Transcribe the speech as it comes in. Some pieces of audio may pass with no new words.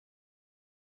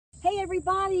Hey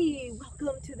everybody,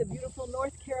 welcome to the beautiful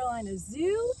North Carolina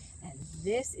Zoo, and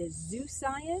this is Zoo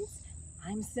Science.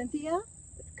 I'm Cynthia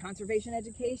with Conservation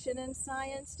Education and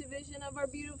Science Division of our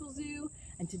beautiful zoo,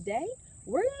 and today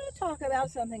we're going to talk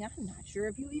about something I'm not sure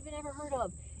if you've even ever heard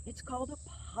of. It's called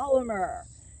a polymer.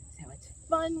 So it's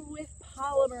fun with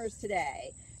polymers today.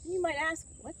 And you might ask,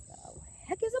 what the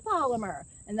heck is a polymer?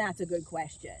 And that's a good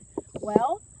question.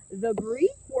 Well, the Greek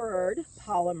word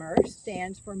polymer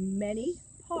stands for many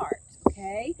parts,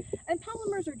 okay? And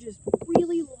polymers are just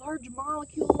really large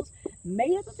molecules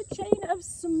made up of a chain of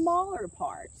smaller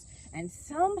parts. And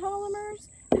some polymers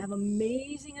have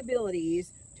amazing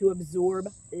abilities to absorb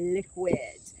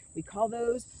liquids. We call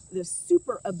those the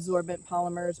super absorbent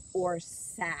polymers, or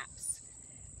SAPs.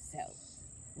 So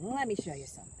let me show you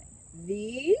something.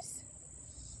 These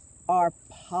are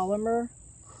polymer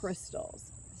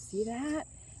crystals. See that?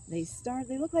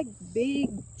 They look like big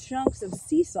chunks of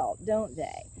sea salt, don't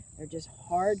they? They're just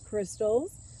hard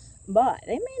crystals, but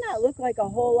they may not look like a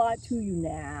whole lot to you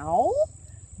now,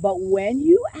 but when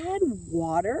you add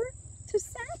water to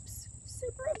SAPs,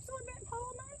 super absorbent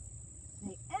polymers,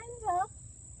 they end up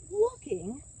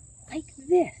looking like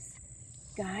this.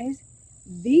 Guys,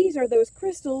 these are those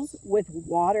crystals with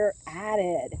water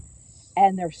added,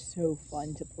 and they're so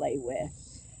fun to play with.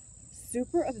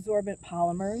 Super absorbent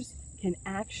polymers can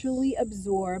actually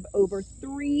absorb over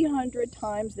 300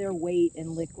 times their weight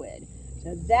in liquid.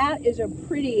 So that is a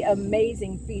pretty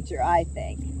amazing feature, I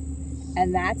think.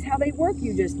 And that's how they work.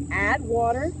 You just add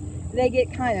water. They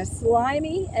get kind of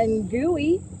slimy and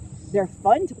gooey. They're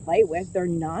fun to play with. They're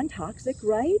non-toxic,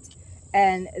 right?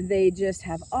 And they just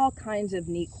have all kinds of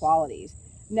neat qualities.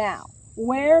 Now,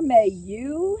 where may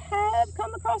you have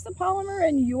come across a polymer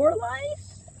in your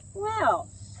life? Well,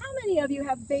 how many of you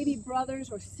have baby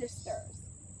brothers or sisters?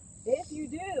 If you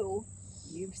do,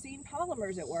 you've seen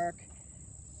polymers at work.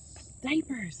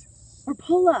 Diapers or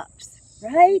pull-ups,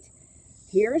 right?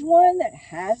 Here's one that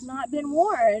has not been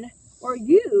worn or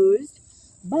used,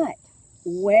 but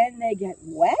when they get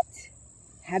wet,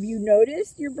 have you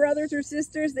noticed your brothers or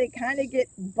sisters, they kind of get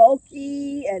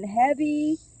bulky and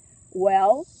heavy?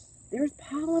 Well, there's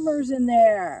polymers in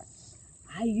there.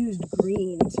 I used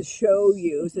green to show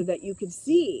you so that you could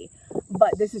see,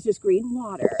 but this is just green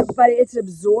water. But it's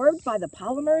absorbed by the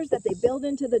polymers that they build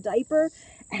into the diaper,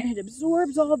 and it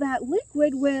absorbs all that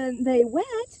liquid when they wet,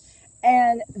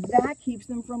 and that keeps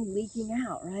them from leaking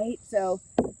out, right? So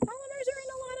polymers are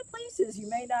in a lot of places. You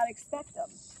may not expect them.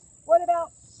 What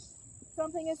about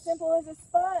something as simple as a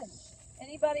sponge?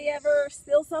 Anybody ever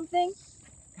spill something?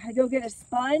 Gotta go get a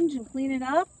sponge and clean it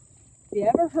up? Have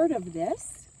you ever heard of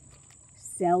this?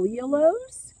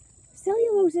 Cellulose?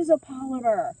 Cellulose is a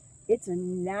polymer. It's a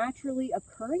naturally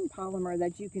occurring polymer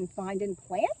that you can find in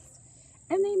plants,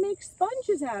 and they make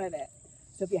sponges out of it.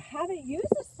 So if you haven't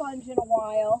used a sponge in a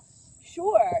while,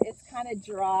 sure, it's kind of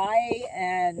dry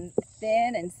and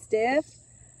thin and stiff,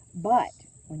 but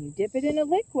when you dip it in a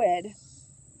liquid,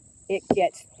 it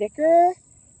gets thicker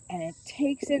and it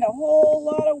takes in a whole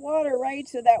lot of water, right?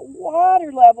 So that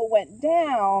water level went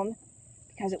down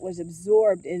because it was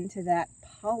absorbed into that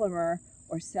polymer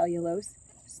or cellulose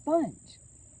sponge.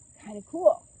 Kind of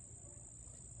cool.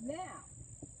 Now,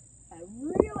 a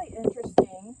really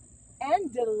interesting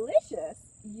and delicious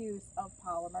use of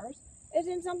polymers is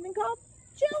in something called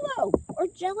Jell-O or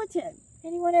gelatin.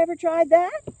 Anyone ever tried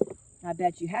that? I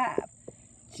bet you have.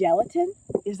 Gelatin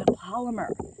is a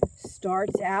polymer.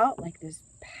 Starts out like this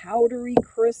powdery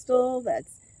crystal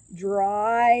that's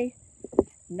dry,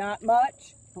 not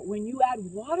much, but when you add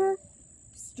water,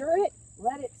 stir it,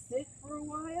 let it sit for a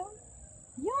while,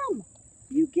 yum!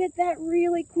 You get that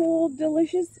really cool,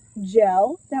 delicious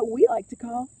gel that we like to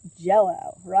call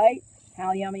Jell-O, right?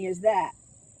 How yummy is that?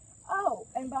 Oh,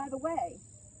 and by the way,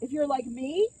 if you're like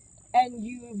me and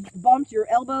you've bumped your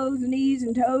elbows, knees,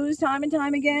 and toes time and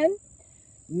time again,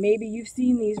 maybe you've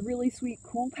seen these really sweet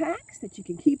cool packs that you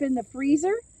can keep in the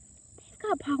freezer. They've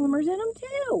got polymers in them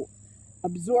too.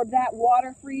 Absorb that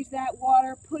water, freeze that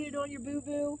water, put it on your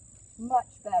boo-boo, much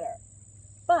better.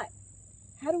 But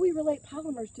how do we relate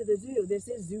polymers to the zoo? This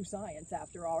is zoo science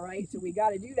after all, right? So we got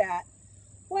to do that.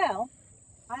 Well,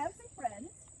 I have some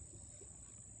friends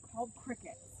called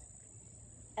crickets.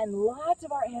 And lots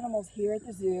of our animals here at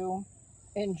the zoo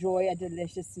enjoy a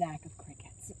delicious snack of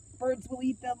crickets. Birds will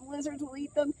eat them, lizards will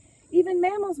eat them, even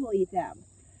mammals will eat them.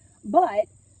 But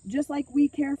just like we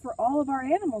care for all of our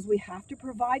animals, we have to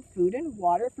provide food and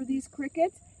water for these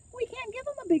crickets. We can't give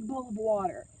them a big bowl of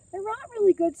water. They're not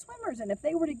really good swimmers, and if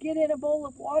they were to get in a bowl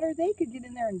of water, they could get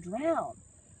in there and drown.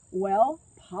 Well,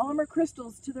 polymer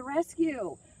crystals to the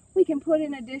rescue. We can put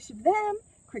in a dish of them,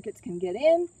 crickets can get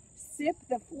in, sip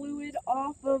the fluid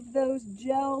off of those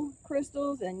gel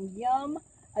crystals, and yum,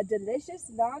 a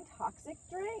delicious non-toxic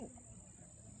drink.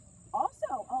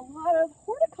 Also, a lot of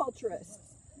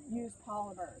horticulturists use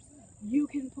polymers. You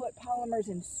can put polymers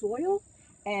in soil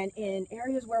and in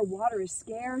areas where water is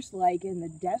scarce, like in the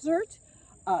desert.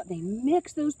 They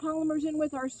mix those polymers in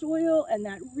with our soil, and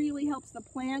that really helps the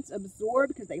plants absorb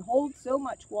because they hold so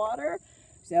much water.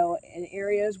 So in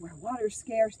areas where water is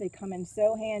scarce, they come in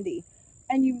so handy.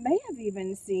 And you may have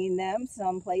even seen them,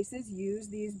 some places, use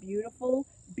these beautiful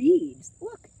beads.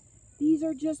 Look, these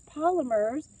are just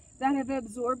polymers that have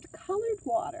absorbed colored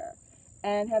water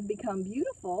and have become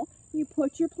beautiful. You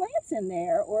put your plants in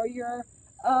there or your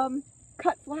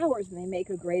cut flowers, and they make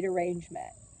a great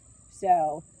arrangement.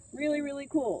 So really, really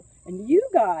cool. And you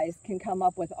guys can come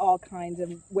up with all kinds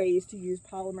of ways to use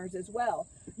polymers as well.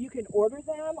 You can order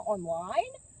them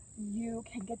online. You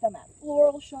can get them at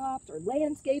floral shops or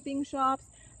landscaping shops.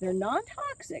 They're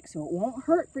non-toxic, so it won't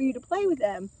hurt for you to play with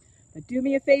them. But do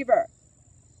me a favor.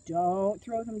 Don't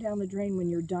throw them down the drain when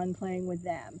you're done playing with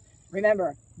them.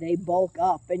 Remember, they bulk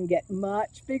up and get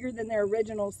much bigger than their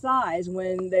original size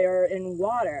when they're in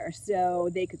water, so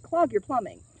they could clog your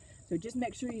plumbing. So just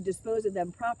make sure you dispose of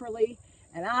them properly.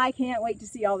 And I can't wait to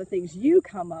see all the things you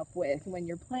come up with when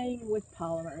you're playing with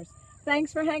polymers.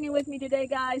 Thanks for hanging with me today,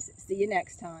 guys. See you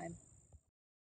next time.